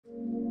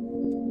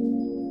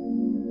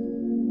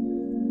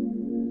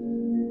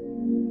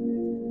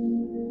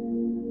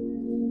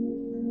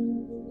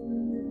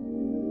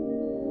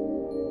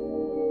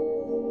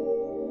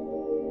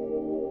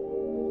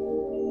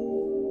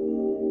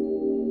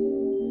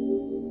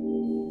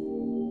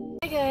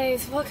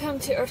guys, welcome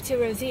to Earth to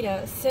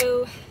Rosita.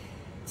 So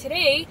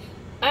today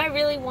I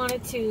really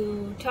wanted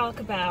to talk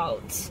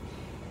about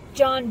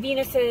John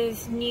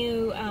Venus's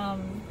new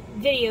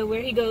video where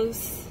he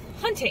goes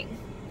hunting.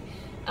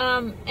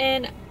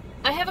 And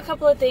I have a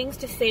couple of things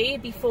to say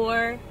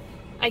before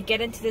I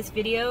get into this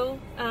video.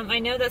 I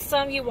know that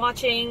some of you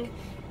watching,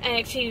 I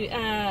actually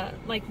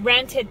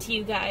ranted to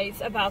you guys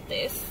about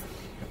this,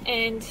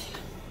 and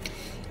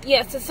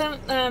yeah, so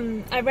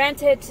I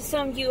ranted to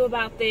some of you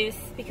about this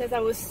because I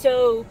was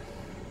so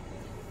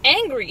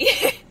angry.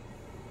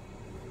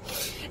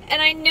 And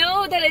I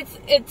know that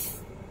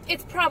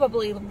it's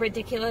probably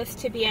ridiculous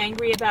to be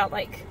angry about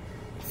like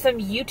some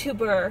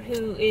YouTuber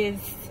who is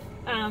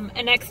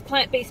an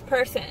ex-plant-based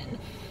person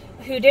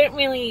who didn't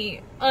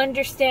really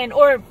understand,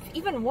 or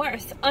even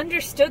worse,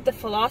 understood the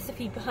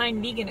philosophy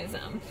behind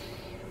veganism.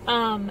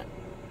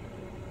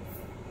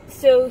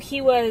 So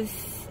he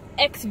was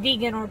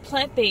ex-vegan or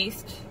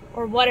plant-based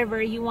or whatever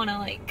you want to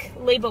like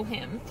label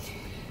him,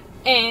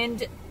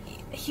 and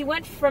he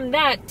went from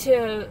that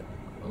to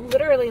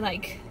literally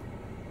like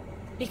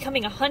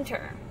becoming a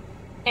hunter.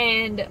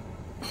 And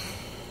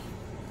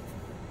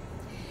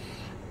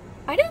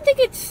I don't think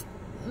it's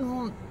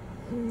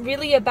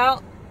really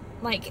about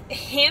like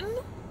him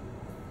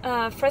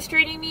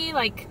frustrating me.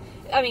 Like,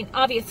 I mean,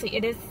 obviously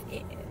it is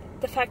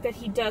the fact that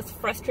he does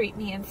frustrate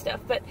me and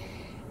stuff, but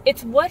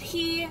it's what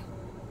he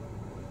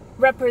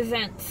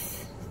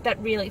represents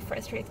that really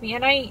frustrates me.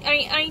 And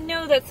I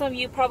know that some of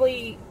you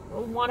probably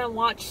want to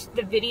watch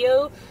the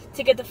video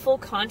to get the full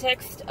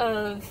context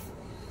of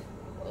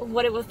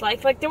what it was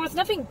like. Like, there was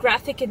nothing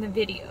graphic in the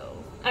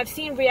video. I've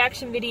seen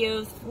reaction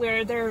videos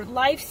where they're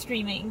live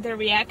streaming their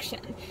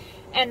reaction,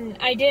 and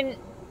I didn't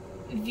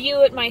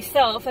view it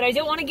myself, and I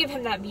don't want to give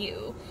him that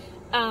view.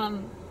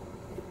 I'm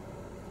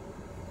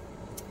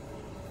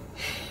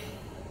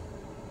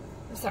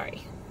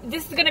sorry.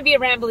 This is going to be a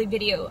rambly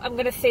video. I'm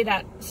going to say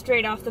that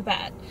straight off the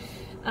bat.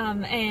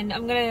 And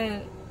I'm going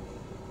to,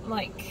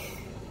 like,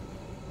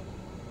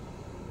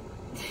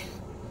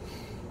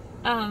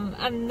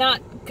 I'm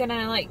not going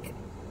to, like,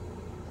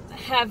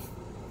 have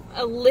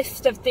a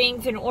list of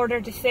things in order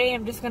to say.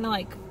 I'm just going to,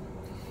 like,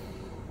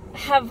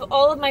 have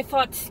all of my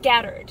thoughts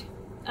scattered.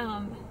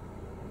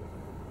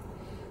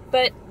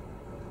 But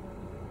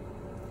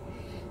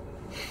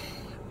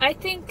I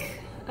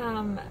think,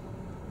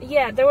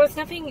 yeah, there was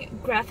nothing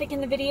graphic in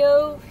the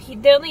video.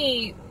 The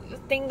only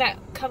thing that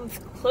comes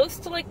close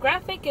to like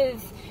graphic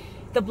is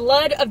the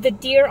blood of the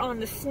deer on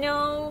the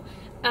snow,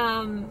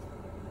 and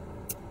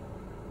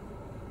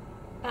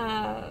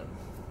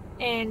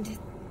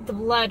the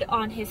blood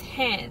on his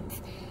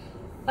hands.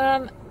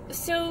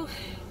 So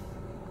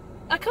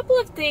a couple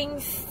of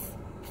things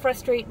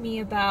frustrate me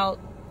about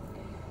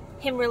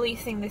him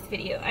releasing this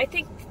video. I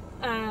think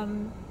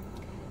I'm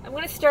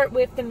going to start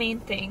with the main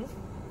thing,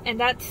 and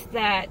that's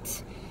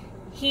that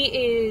he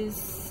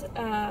is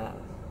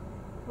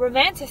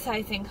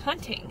romanticizing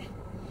hunting.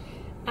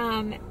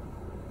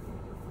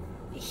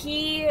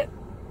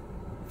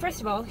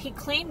 First of all, he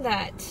claimed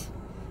that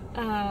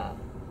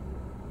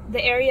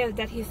the area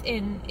that he's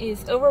in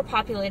is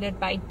overpopulated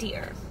by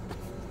deer.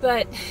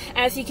 But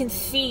as you can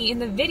see in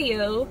the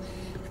video,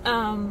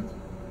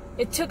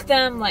 it took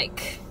them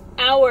like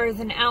hours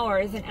and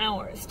hours and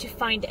hours to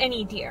find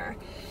any deer.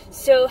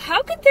 So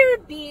how could there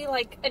be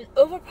like an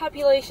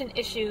overpopulation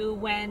issue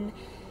when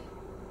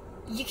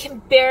you can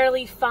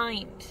barely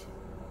find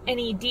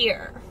any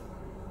deer?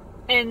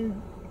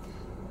 And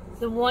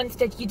the ones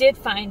that you did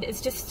find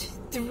is just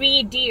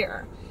 3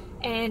 deer.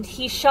 And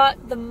he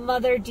shot the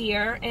mother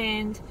deer,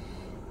 and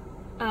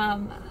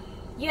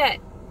yeah,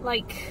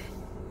 like,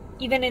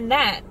 even in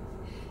that,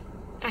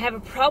 I have a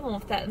problem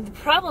with that. And the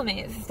problem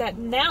is that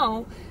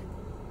now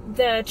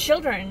the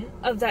children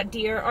of that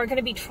deer are going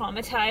to be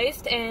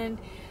traumatized, and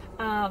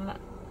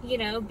you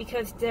know,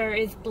 because there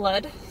is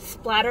blood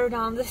splattered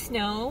on the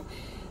snow.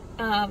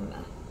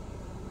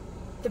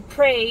 The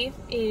prey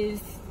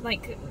is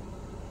like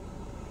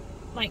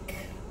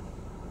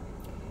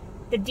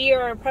the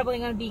deer are probably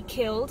going to be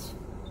killed,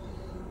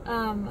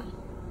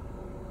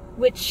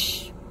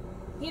 which,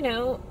 you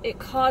know, it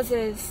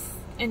causes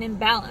an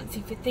imbalance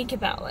if you think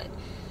about it.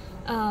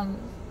 I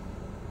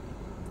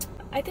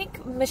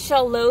think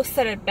Michelle Lowe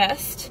said it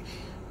best.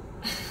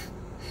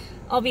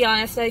 I'll be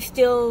honest, I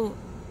still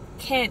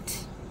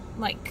can't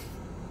like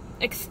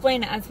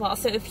explain it as well.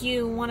 So if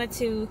you wanted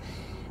to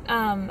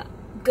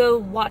go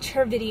watch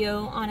her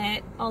video on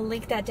it, I'll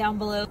link that down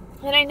below.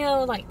 And I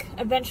know, like,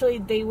 eventually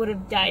they would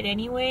have died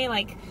anyway.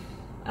 Like,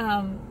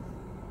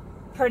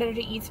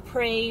 predator eats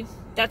prey.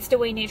 That's the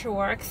way nature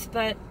works.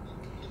 But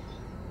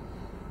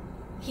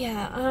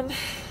yeah,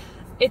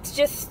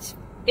 it's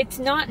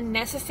not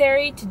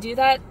necessary to do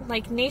that.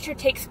 Like, nature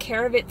takes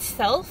care of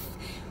itself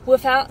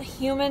without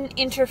human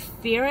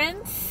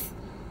interference.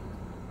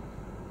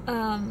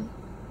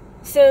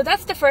 So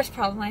that's the first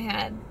problem I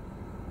had.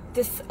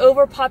 This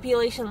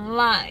overpopulation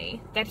lie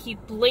that he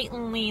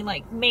blatantly,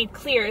 like, made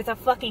clear is a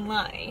fucking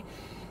lie.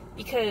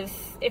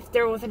 Because if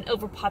there was an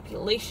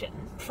overpopulation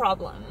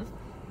problem,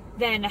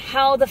 then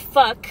how the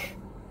fuck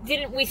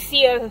didn't we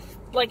see a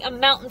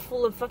mountain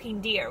full of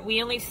fucking deer?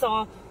 We only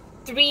saw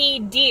 3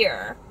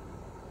 deer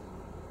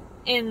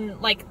in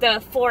like the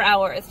 4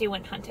 hours they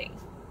went hunting,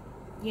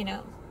 you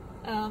know.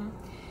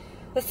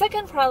 The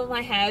second problem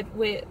I had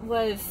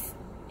was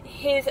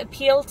his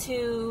appeal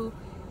to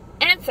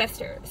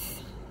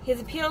ancestors.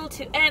 His appeal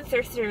to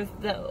ancestors,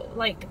 though,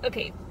 like,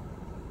 okay,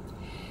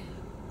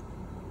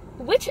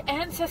 which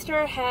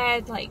ancestor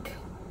had like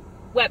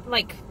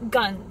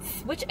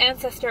guns? Which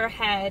ancestor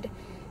had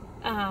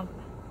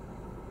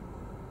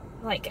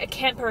like a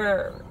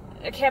camper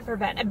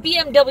van, a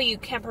BMW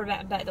camper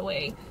van, by the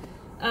way?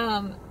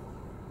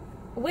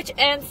 Which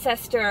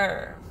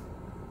ancestor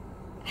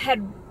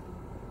had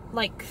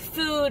like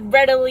food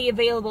readily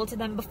available to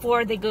them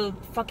before they go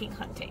fucking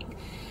hunting?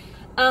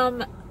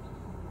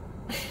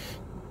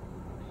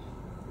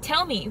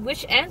 Tell me,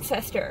 which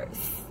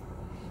ancestors?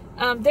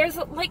 There's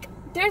a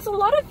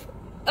lot of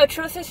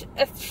atrocious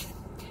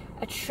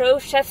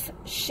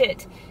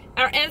shit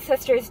our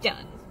ancestors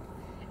done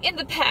in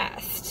the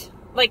past,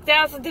 like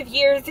thousands of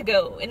years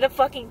ago in the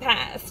fucking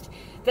past,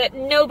 that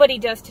nobody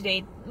does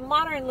today.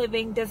 Modern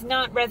living does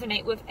not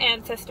resonate with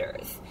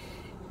ancestors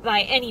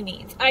by any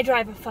means. I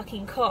drive a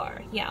fucking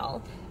car,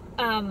 y'all.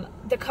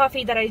 The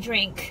coffee that I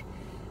drink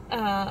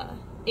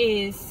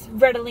is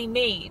readily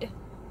made.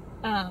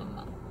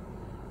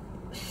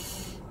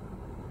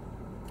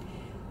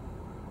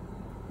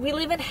 We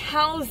live in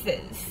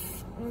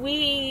houses.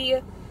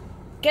 We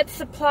get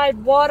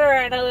supplied water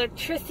and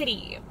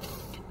electricity.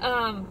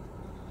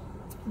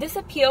 This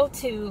appeal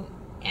to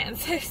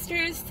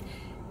ancestors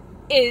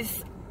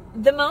is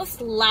the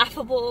most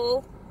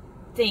laughable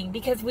thing,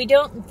 because we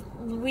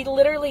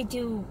literally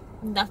do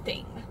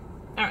nothing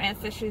our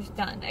ancestors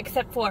done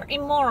except for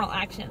immoral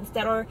actions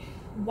that are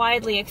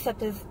widely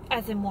accepted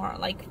as immoral.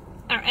 Like,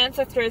 our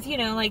ancestors, you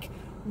know, like,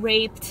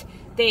 raped,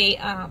 they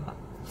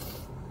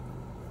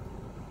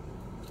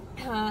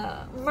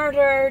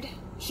murdered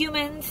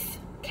humans,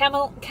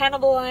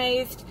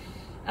 cannibalized.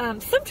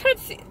 Some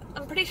tribes,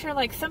 I'm pretty sure,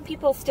 like, some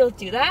people still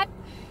do that,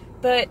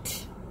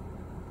 but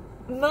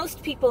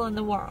most people in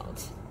the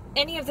world,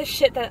 any of the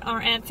shit that our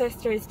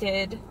ancestors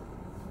did,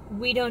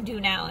 we don't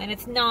do now, and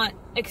it's not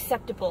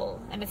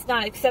acceptable, and it's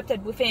not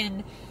accepted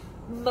within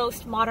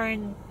most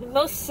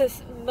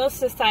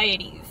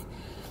societies.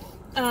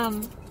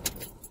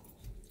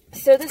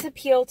 So this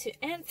appeal to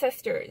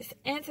ancestors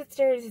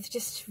is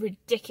just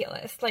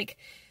ridiculous. Like,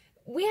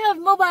 we have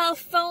mobile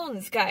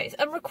phones, guys.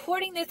 I'm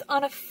recording this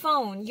on a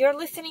phone. You're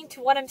listening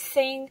to what I'm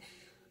saying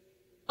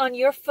on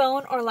your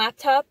phone or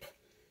laptop.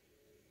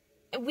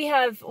 We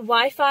have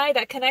Wi-Fi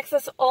that connects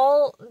us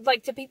all,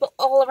 like, to people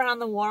all around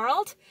the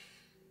world.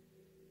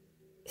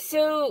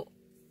 So,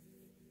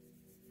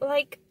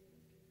 like,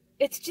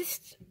 I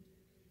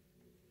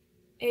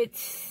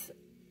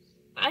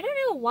don't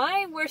know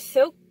why we're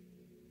so,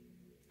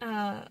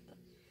 I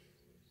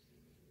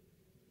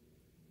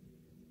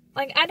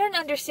don't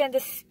understand the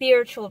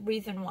spiritual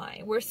reason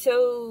why we're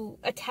so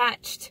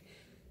attached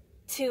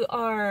to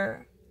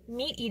our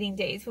meat-eating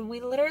days when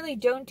we literally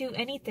don't do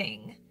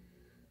anything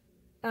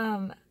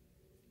our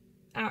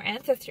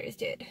ancestors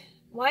did.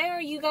 Why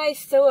are you guys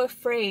so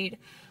afraid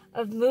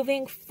of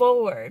moving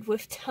forward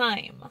with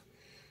time?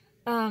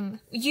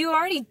 You're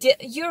already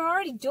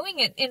doing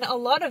it in a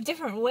lot of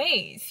different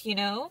ways, you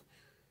know?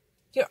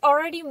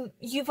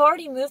 You've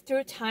already moved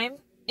through time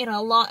in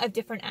a lot of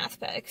different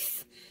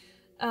aspects.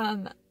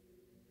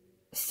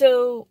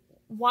 So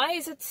why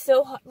is it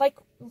so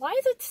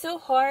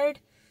hard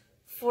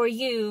for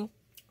you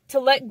to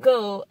let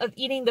go of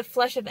eating the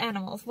flesh of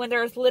animals when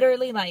there's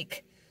literally,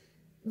 like,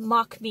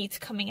 mock meats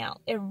coming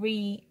out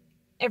every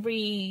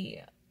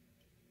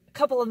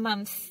couple of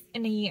months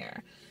in a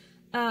year?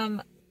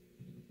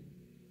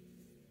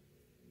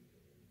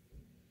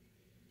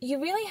 You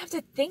really have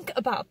to think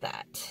about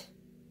that.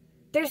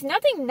 There's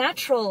nothing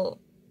natural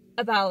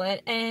about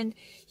it, and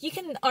you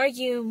can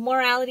argue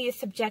morality is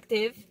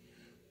subjective,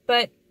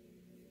 but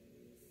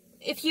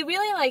if you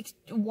really, like,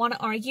 want to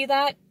argue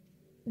that,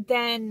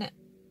 then,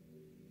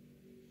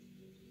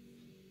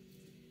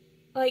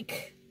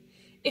 like,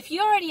 if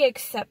you already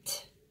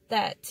accept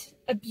that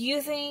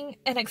abusing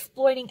and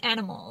exploiting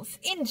animals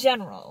in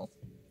general,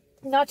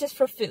 not just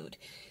for food,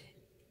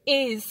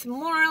 is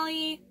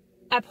morally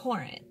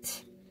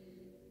abhorrent,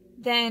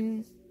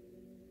 then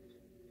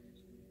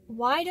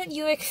why don't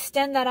you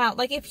extend that out?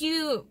 Like, if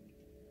you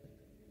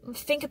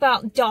think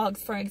about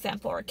dogs, for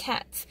example, or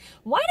cats,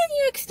 why don't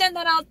you extend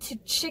that out to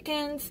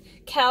chickens,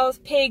 cows,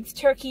 pigs,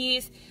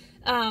 turkeys,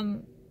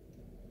 and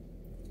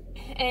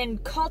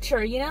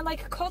culture? You know,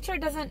 like, culture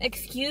doesn't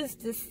excuse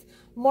this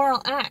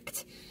moral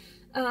act,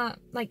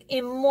 like,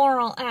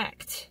 immoral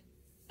act.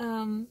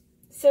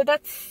 So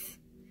that's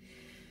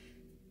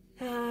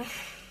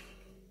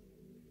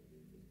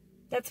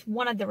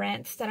one of the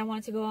rants that I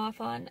wanted to go off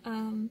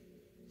on.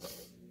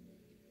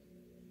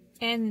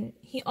 And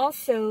he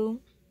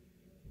also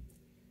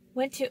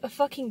went to a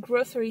fucking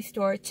grocery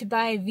store to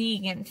buy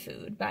vegan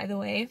food, by the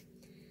way,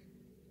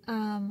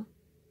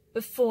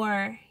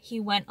 before he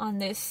went on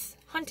this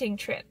hunting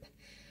trip.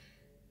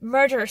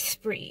 murder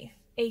spree,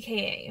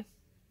 aka.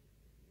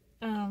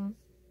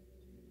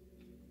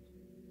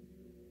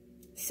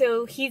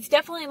 So he's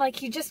definitely, like,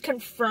 he just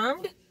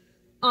confirmed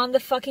on the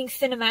fucking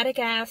cinematic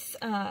ass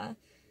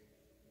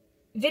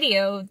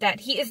video that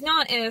he is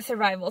not in a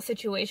survival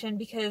situation,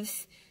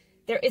 because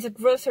there is a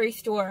grocery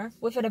store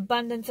with an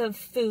abundance of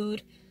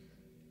food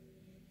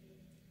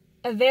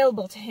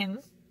available to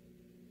him.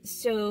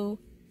 So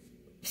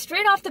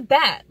straight off the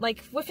bat,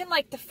 like within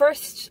like the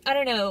first, I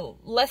don't know,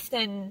 less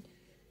than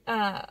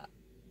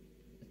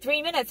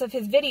 3 minutes of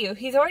his video,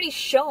 he's already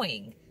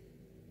showing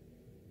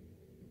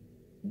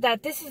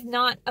that this is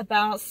not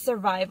about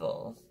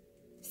survival.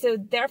 So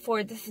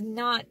therefore, this is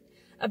not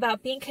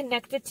about being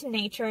connected to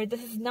nature.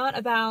 This is not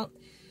about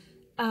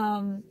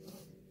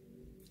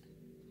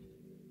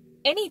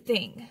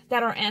anything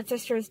that our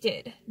ancestors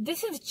did.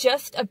 This is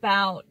just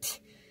about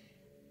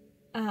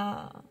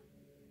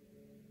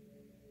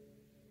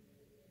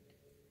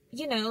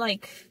you know,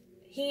 like,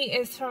 he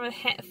is from a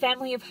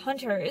family of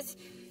hunters,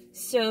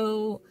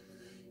 so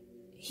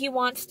he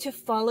wants to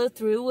follow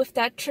through with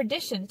that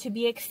tradition to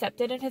be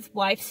accepted in his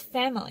wife's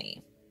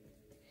family.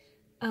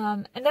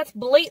 And that's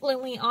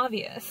blatantly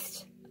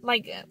obvious.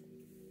 Like,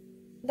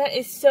 that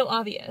is so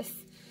obvious.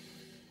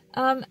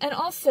 And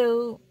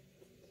also,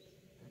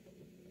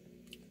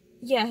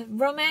 yeah,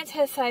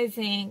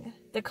 romanticizing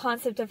the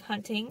concept of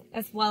hunting,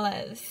 as well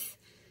as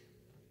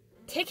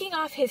taking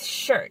off his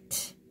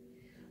shirt.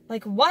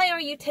 Like, why are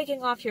you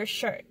taking off your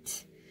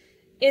shirt?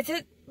 Is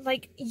it,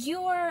 like,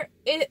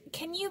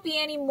 can you be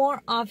any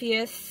more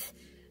obvious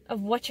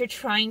of what you're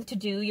trying to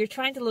do? You're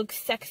trying to look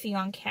sexy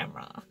on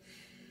camera.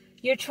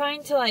 You're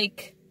trying to,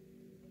 like...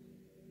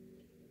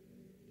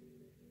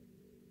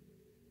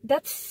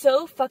 That's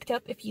so fucked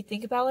up if you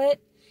think about it.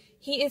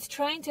 He is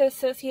trying to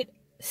associate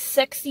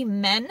sexy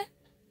men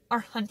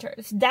are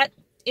hunters. That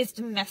is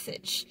the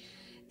message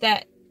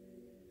that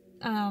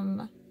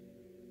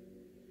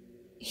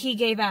he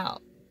gave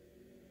out.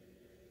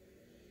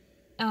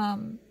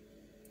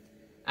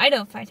 I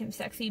don't find him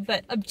sexy,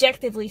 but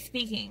objectively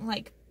speaking,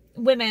 like,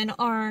 women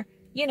are,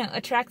 you know,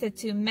 attracted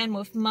to men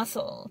with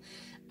muscle.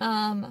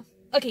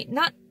 Okay,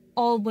 not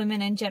all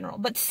women in general,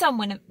 but some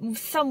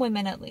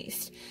women at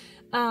least.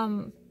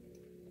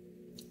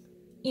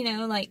 You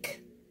know,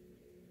 like,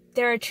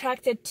 they're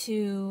attracted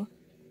to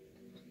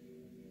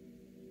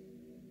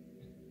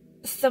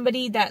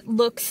somebody that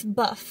looks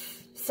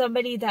buff,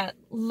 somebody that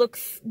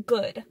looks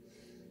good,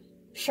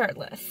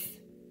 shirtless.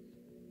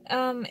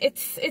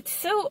 It's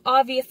so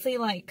obviously,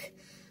 like,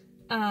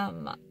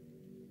 a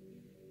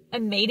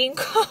mating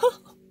call.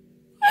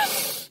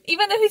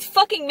 Even though he's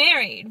fucking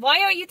married.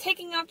 Why are you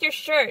taking off your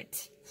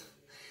shirt?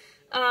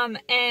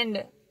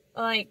 And,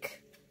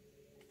 like,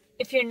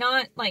 if you're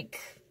not, like,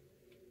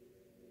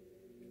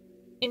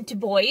 into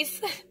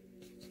boys,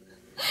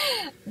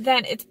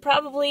 then it's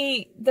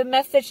probably the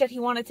message that he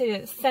wanted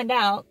to send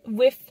out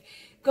with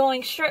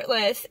going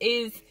shirtless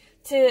is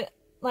to,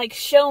 like,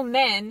 show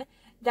men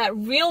that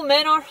real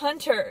men are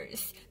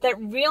hunters, that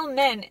real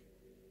men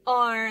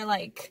are,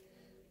 like,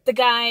 the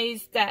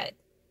guys that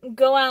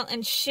go out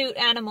and shoot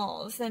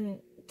animals, and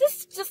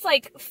this just,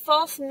 like,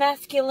 false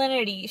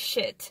masculinity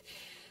shit.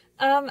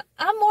 I'm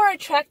more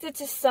attracted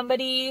to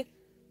somebody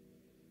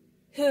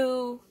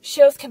who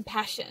shows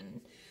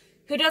compassion,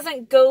 who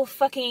doesn't go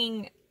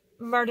fucking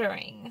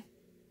murdering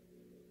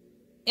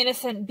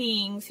innocent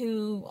beings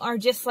who are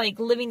just, like,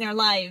 living their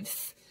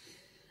lives.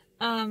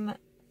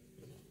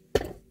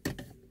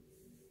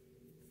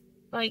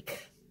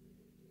 Like,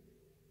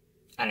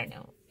 I don't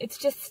know. It's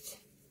just,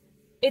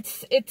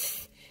 it's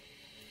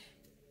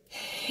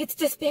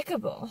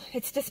despicable.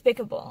 It's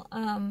despicable.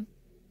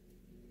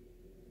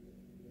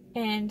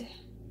 And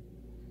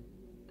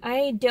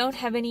I don't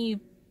have any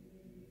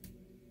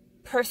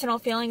personal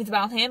feelings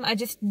about him. I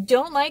just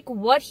don't like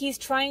what he is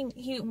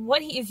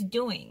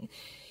doing.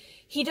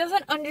 He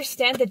doesn't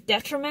understand the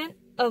detriment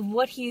of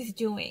what he's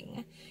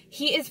doing.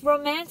 He is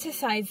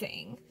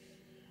romanticizing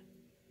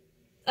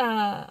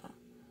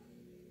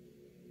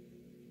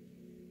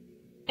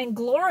and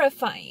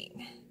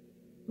glorifying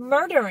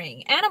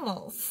murdering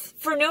animals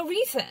for no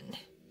reason.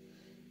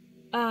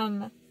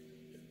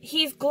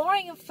 He's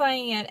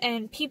glorifying it,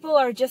 and people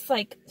are just,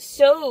 like,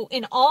 so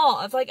in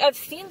awe of, like, I've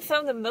seen some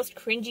of the most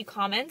cringy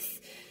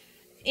comments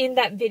in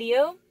that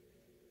video,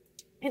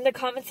 in the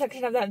comment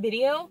section of that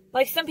video.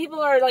 Like, some people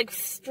are, like,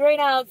 straight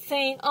out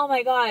saying, oh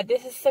my god,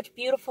 this is such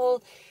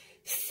beautiful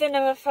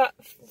cinema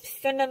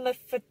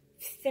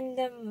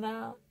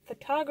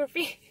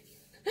photography.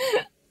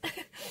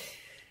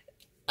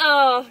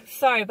 Oh,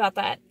 sorry about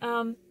that.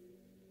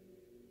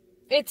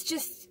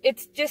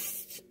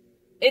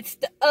 It's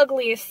the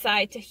ugliest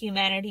side to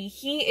humanity.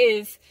 He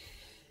is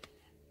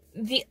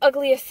the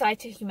ugliest side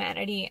to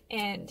humanity,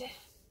 and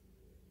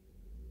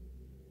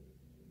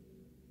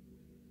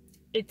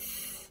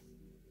it's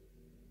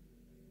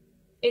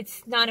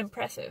not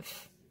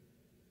impressive.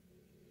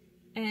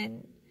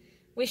 And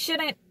we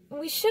shouldn't,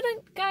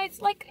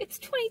 guys, like, it's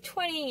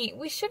 2020.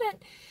 We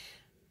shouldn't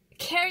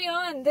carry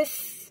on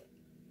this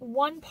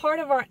one part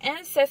of our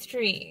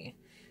ancestry,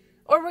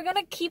 or we're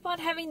gonna keep on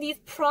having these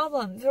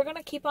problems. We're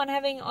gonna keep on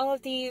having all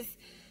of these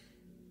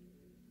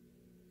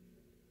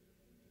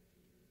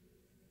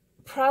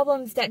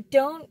problems that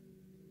don't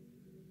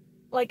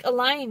like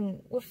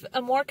align with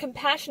a more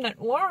compassionate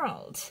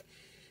world.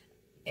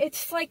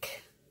 It's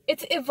like,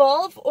 it's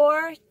evolve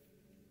or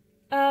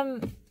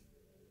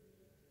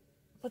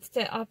what's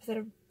the opposite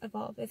of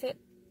evolve? Is it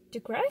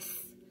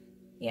digress?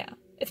 Yeah,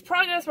 it's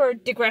progress or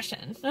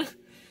digression.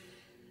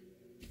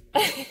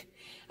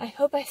 I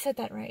hope I said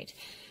that right.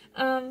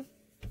 So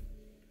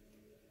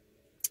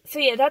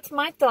yeah, that's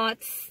my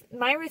thoughts,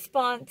 my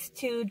response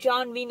to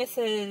John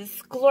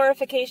Venus's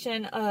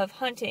glorification of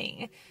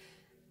hunting,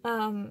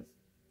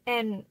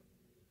 and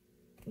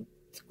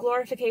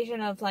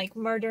glorification of like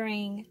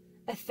murdering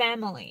a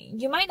family.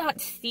 You might not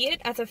see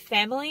it as a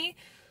family,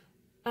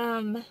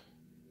 and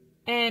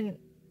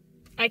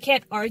I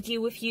can't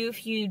argue with you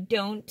if you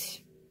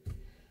don't,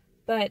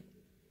 but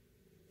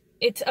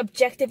it's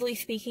objectively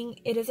speaking,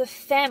 it is a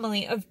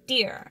family of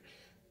deer.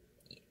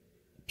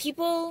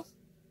 People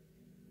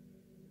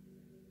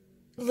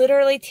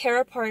literally tear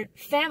apart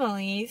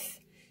families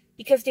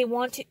because they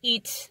want to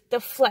eat the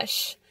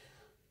flesh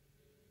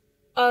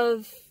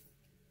of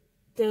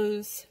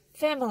those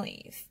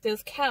families,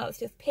 those cows,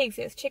 those pigs,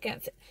 those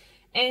chickens.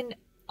 And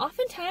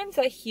oftentimes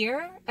I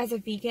hear as a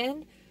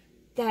vegan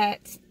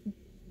that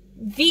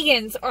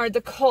vegans are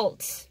the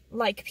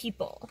cult-like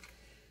people.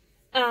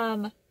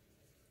 And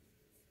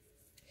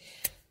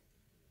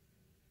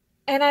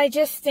I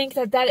just think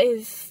that that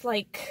is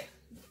like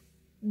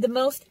the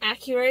most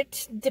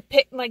accurate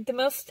the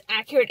most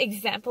accurate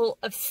example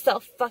of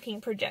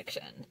self-fucking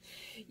projection.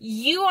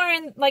 You are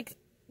in, like,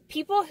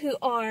 people who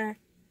are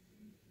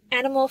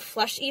animal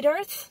flesh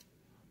eaters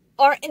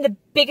are in the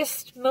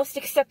biggest, most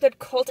accepted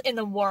cult in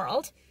the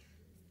world.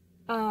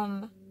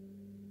 And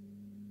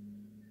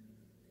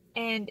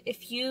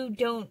if you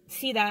don't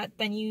see that,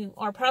 then you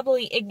are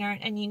probably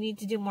ignorant and you need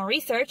to do more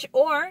research,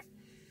 or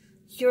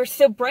you're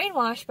so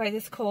brainwashed by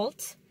this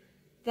cult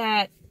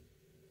that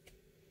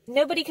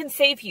nobody can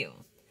save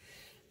you.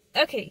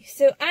 Okay,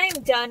 so I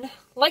am done.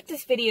 Like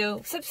this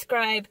video,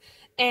 subscribe,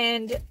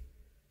 and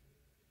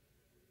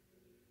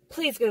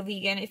please go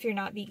vegan if you're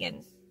not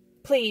vegan.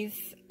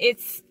 Please.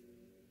 It's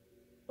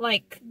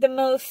like the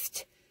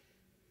most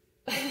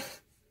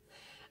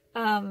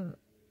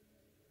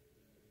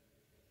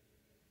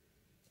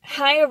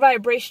higher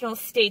vibrational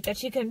state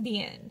that you can be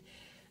in.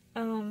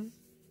 And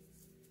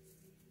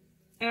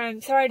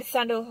I'm sorry to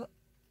sound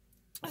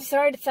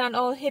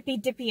all hippy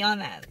dippy on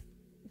that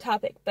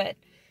topic, but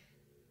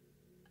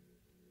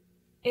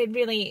it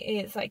really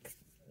is like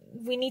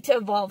we need to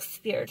evolve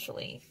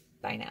spiritually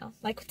by now.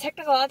 Like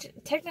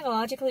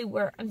technologically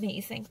we're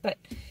amazing, but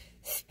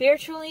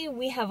spiritually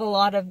we have a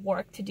lot of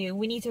work to do.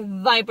 We need to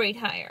vibrate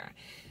higher,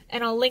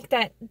 and I'll link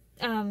that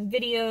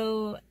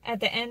video at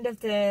the end of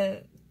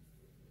this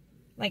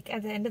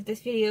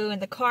video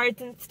and the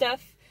cards and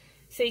stuff,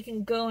 so you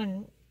can go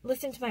and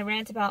listen to my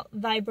rant about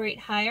vibrate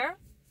higher.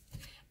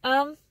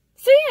 So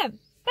yeah,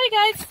 bye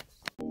guys.